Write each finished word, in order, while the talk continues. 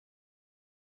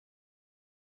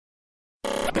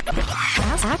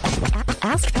Ask Pat.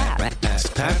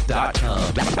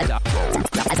 AskPat.com.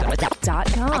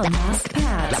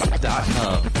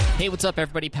 AskPat.com. Hey, what's up,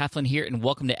 everybody? Pat Flynn here, and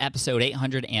welcome to episode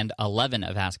 811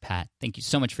 of Ask Pat. Thank you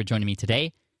so much for joining me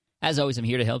today. As always, I'm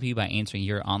here to help you by answering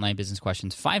your online business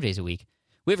questions 5 days a week.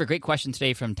 We have a great question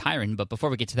today from Tyron, but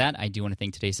before we get to that, I do want to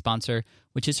thank today's sponsor,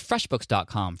 which is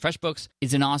FreshBooks.com. FreshBooks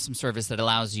is an awesome service that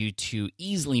allows you to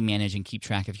easily manage and keep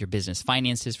track of your business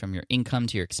finances, from your income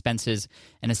to your expenses,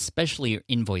 and especially your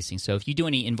invoicing. So if you do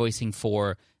any invoicing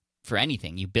for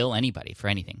anything, you bill anybody for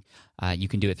anything, you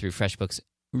can do it through FreshBooks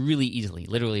really easily.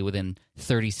 Literally within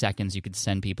 30 seconds, you could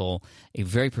send people a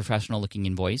very professional-looking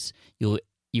invoice. You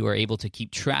are able to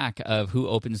keep track of who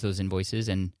opens those invoices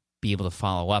and be able to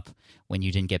follow up when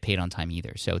you didn't get paid on time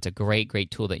either. So it's a great,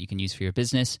 great tool that you can use for your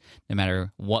business, no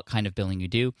matter what kind of billing you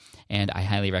do, and I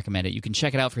highly recommend it. You can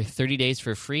check it out for 30 days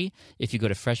for free if you go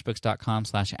to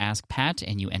freshbooks.com/askpat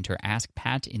and you enter Ask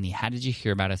Pat in the How Did You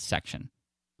Hear About Us section.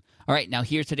 All right, now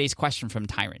here's today's question from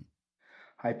Tyron.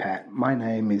 Hi Pat, my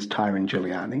name is Tyron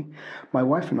Giuliani. My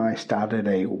wife and I started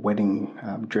a wedding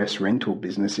dress rental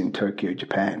business in Tokyo,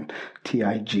 Japan,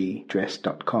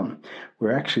 tigdress.com.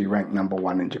 We're actually ranked number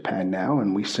 1 in Japan now,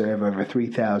 and we serve over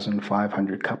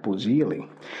 3,500 couples yearly.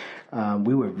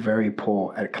 We were very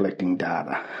poor at collecting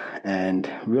data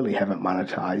and really haven't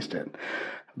monetized it.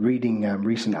 Reading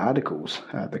recent articles,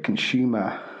 the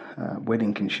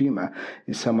wedding consumer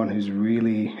is someone who's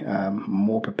really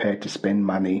more prepared to spend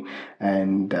money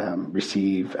and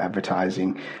receive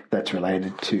advertising that's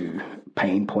related to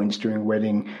pain points during a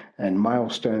wedding and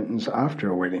milestones after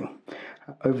a wedding.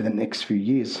 Over the next few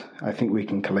years, I think we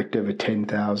can collect over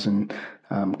 10,000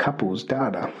 couples'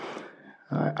 data.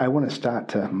 I want to start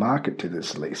to market to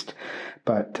this list,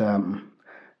 but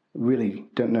really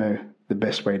don't know the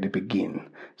best way to begin.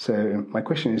 So my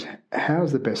question is,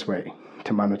 how's the best way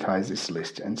to monetize this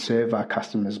list and serve our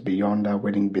customers beyond our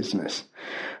wedding business?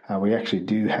 We actually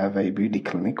do have a beauty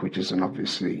clinic, which is an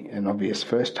obvious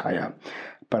first tie-up,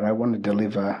 but I want to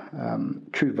deliver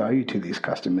true value to these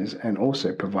customers and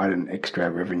also provide an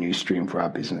extra revenue stream for our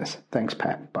business. Thanks,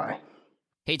 Pat. Bye.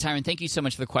 Hey, Tyron, thank you so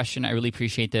much for the question. I really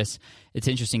appreciate this. It's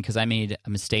interesting because I made a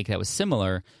mistake that was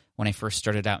similar when I first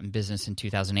started out in business in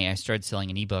 2008. I started selling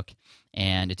an ebook,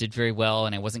 and it did very well,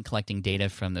 and I wasn't collecting data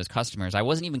from those customers. I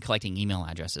wasn't even collecting email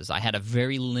addresses. I had a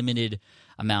very limited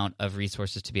amount of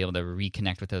resources to be able to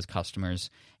reconnect with those customers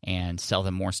and sell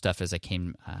them more stuff as I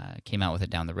came out with it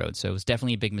down the road. So it was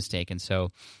definitely a big mistake, and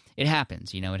so it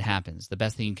happens. It happens. The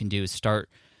best thing you can do is start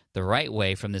the right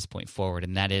way from this point forward,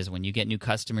 and that is when you get new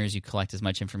customers, you collect as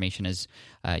much information as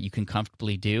you can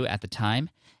comfortably do at the time,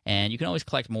 and you can always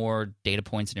collect more data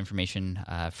points and information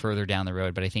further down the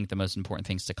road, but I think the most important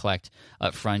things to collect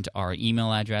up front are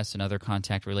email address and other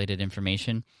contact-related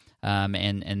information,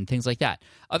 and things like that.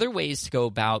 Other ways to go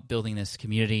about building this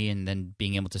community and then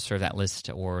being able to serve that list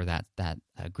or that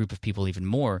group of people even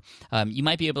more, you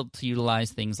might be able to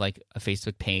utilize things like a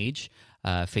Facebook page,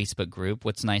 Facebook group.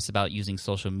 What's nice about using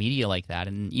social media like that,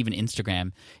 and even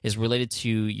Instagram, is related to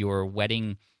your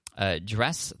wedding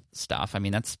dress stuff. I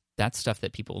mean, that's stuff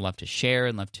that people love to share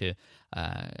and love to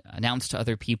announce to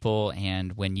other people,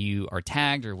 and when you are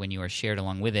tagged or when you are shared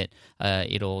along with it,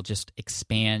 it'll just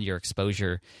expand your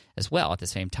exposure as well at the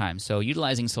same time. So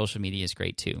utilizing social media is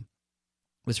great too.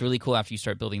 What's really cool after you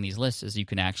start building these lists is you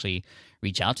can actually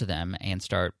reach out to them and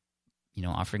start,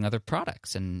 offering other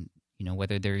products, and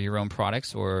whether they're your own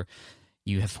products or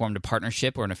you have formed a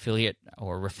partnership or an affiliate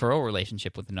or referral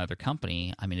relationship with another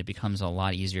company, I mean, it becomes a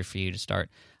lot easier for you to start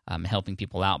helping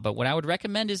people out. But what I would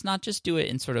recommend is not just do it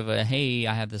in sort of a, hey,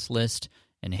 I have this list,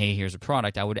 and hey, here's a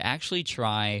product. I would actually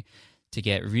try to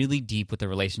get really deep with the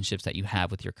relationships that you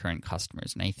have with your current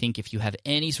customers. And I think if you have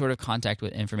any sort of contact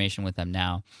with information with them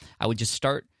now, I would just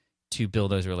start to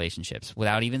build those relationships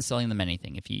without even selling them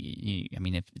anything. If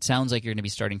if it sounds like you're going to be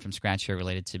starting from scratch here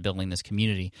related to building this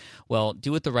community, well,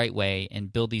 do it the right way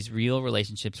and build these real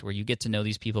relationships where you get to know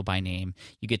these people by name,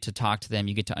 you get to talk to them,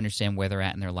 you get to understand where they're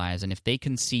at in their lives, and if they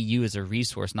can see you as a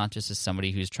resource, not just as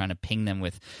somebody who's trying to ping them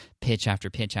with pitch after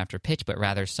pitch after pitch, but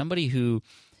rather somebody who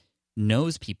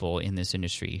knows people in this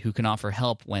industry, who can offer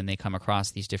help when they come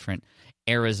across these different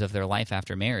eras of their life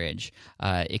after marriage,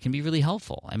 it can be really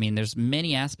helpful. I mean, there's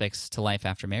many aspects to life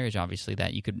after marriage, obviously,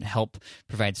 that you could help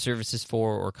provide services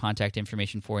for or contact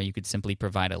information for. You could simply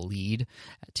provide a lead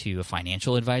to a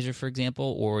financial advisor, for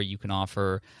example, or you can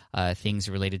offer things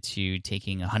related to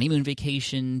taking a honeymoon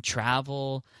vacation,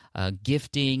 travel,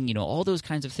 gifting, all those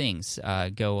kinds of things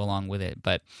go along with it.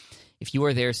 But if you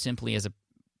are there simply as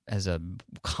a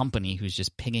company who's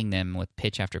just pinging them with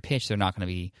pitch after pitch, they're not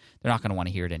going to want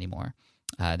to hear it anymore.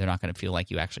 they're not going to feel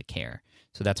like you actually care.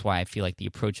 So that's why I feel like the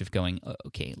approach of going,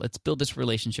 okay, let's build this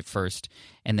relationship first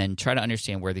and then try to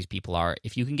understand where these people are.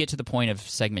 If you can get to the point of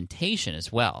segmentation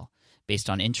as well, based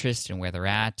on interest and where they're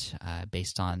at,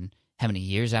 based on how many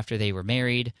years after they were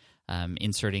married,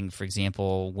 inserting, for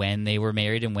example, when they were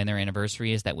married and when their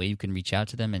anniversary is. That way you can reach out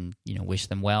to them and wish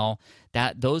them well.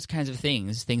 Those kinds of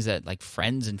things that like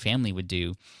friends and family would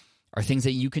do, are things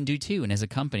that you can do too. And as a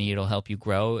company, it'll help you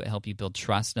grow, help you build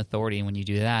trust and authority. And when you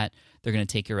do that, they're going to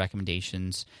take your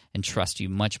recommendations and trust you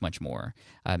much, much more.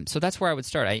 So that's where I would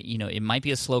start. It might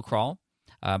be a slow crawl,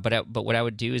 but what I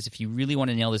would do is, if you really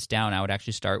want to nail this down, I would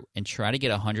actually start and try to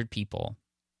get 100 people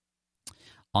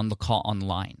on the call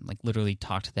online, like literally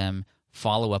talk to them,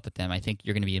 follow up with them. I think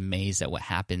you're going to be amazed at what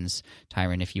happens,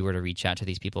 Tyron, if you were to reach out to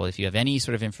these people. If you have any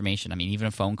sort of information, even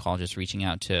a phone call, just reaching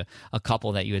out to a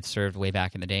couple that you had served way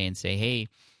back in the day and say, hey,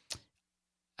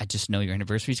 I just know your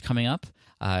anniversary is coming up.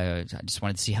 I just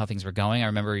wanted to see how things were going. I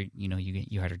remember,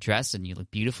 you had a dress and you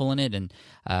looked beautiful in it, and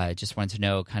just wanted to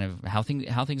know kind of how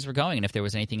things were going and if there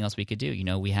was anything else we could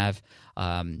do. We have,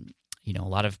 a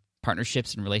lot of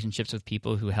partnerships and relationships with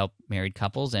people who help married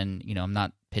couples, and I'm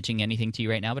not pitching anything to you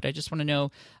right now, but I just want to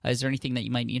know, is there anything that you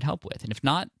might need help with? And if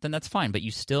not, then that's fine, but you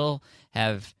still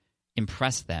have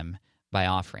impressed them by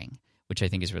offering, which I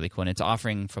think is really cool. And it's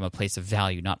offering from a place of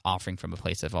value, not offering from a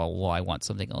place of, I want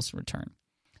something else in return.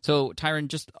 So, Tyron,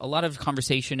 just a lot of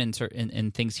conversation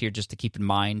and things here just to keep in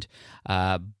mind.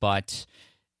 But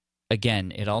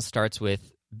again, it all starts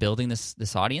with building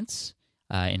this audience.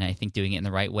 And I think doing it in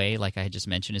the right way, like I had just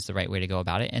mentioned, is the right way to go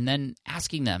about it. And then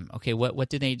asking them, okay, what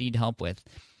do they need help with?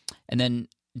 And then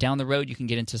down the road, you can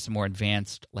get into some more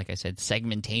advanced, like I said,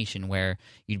 segmentation, where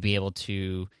you'd be able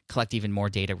to collect even more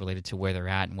data related to where they're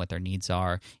at and what their needs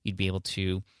are. You'd be able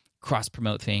to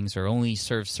cross-promote things or only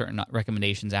serve certain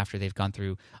recommendations after they've gone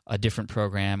through a different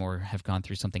program or have gone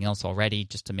through something else already,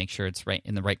 just to make sure it's right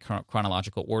in the right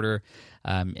chronological order.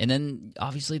 And then,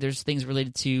 obviously, there's things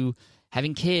related to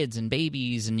having kids and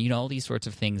babies and, all these sorts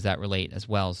of things that relate as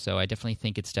well. So I definitely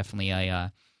think it's definitely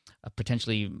a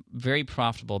potentially very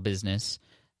profitable business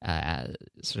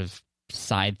sort of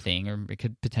side thing, or it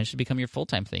could potentially become your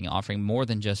full-time thing, offering more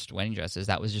than just wedding dresses.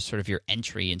 That was just sort of your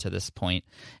entry into this point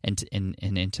and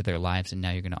into their lives, and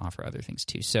now you're going to offer other things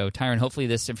too. So, Tyron, hopefully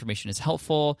this information is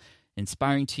helpful,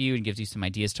 inspiring to you, and gives you some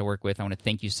ideas to work with. I want to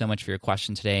thank you so much for your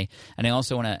question today, and I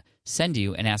also want to send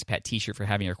you an Ask Pat t-shirt for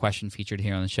having your question featured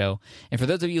here on the show. And for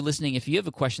those of you listening, if you have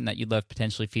a question that you'd love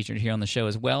potentially featured here on the show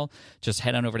as well, just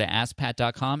head on over to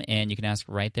askpat.com and you can ask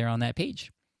right there on that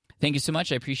page. Thank you so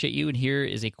much. I appreciate you. And here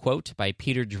is a quote by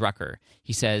Peter Drucker.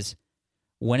 He says,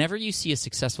 "Whenever you see a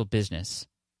successful business,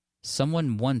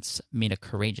 someone once made a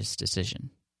courageous decision."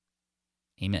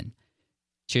 Amen.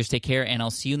 Cheers, take care, and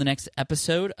I'll see you in the next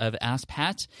episode of Ask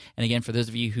Pat. And again, for those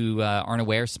of you who aren't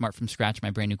aware, Smart from Scratch,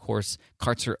 my brand new course,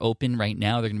 carts are open right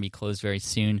now. They're going to be closed very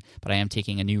soon, but I am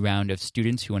taking a new round of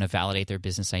students who want to validate their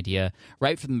business idea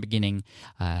right from the beginning.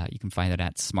 You can find that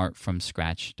at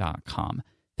smartfromscratch.com.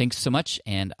 Thanks so much,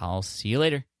 and I'll see you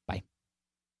later. Bye.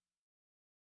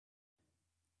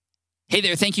 Hey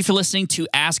there, thank you for listening to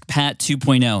Ask Pat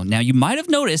 2.0. Now, you might have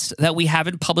noticed that we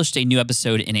haven't published a new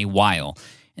episode in a while.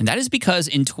 And that is because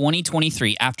in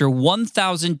 2023, after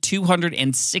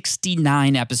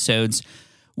 1,269 episodes,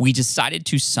 we decided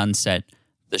to sunset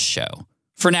the show.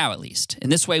 For now, at least. In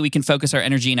this way, we can focus our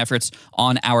energy and efforts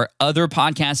on our other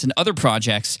podcasts and other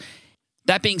projects.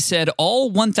 That being said, all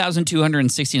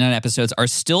 1,269 episodes are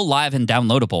still live and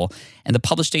downloadable, and the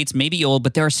published dates may be old,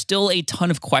 but there are still a ton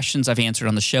of questions I've answered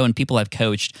on the show and people I've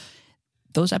coached.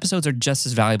 Those episodes are just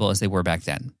as valuable as they were back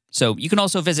then. So you can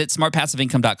also visit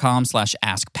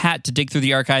smartpassiveincome.com/askpat to dig through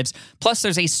the archives. Plus,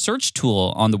 there's a search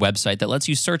tool on the website that lets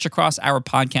you search across our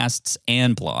podcasts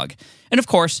and blog. And of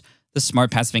course, the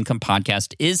Smart Passive Income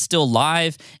podcast is still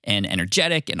live and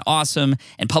energetic and awesome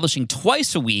and publishing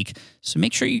twice a week. So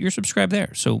make sure you're subscribed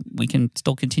there so we can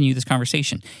still continue this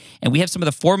conversation. And we have some of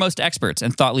the foremost experts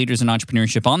and thought leaders in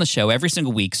entrepreneurship on the show every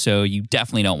single week, so you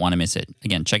definitely don't want to miss it.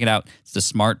 Again, check it out. It's the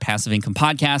Smart Passive Income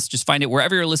podcast. Just find it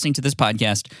wherever you're listening to this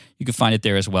podcast. You can find it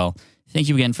there as well. Thank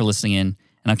you again for listening in,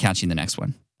 and I'll catch you in the next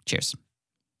one. Cheers.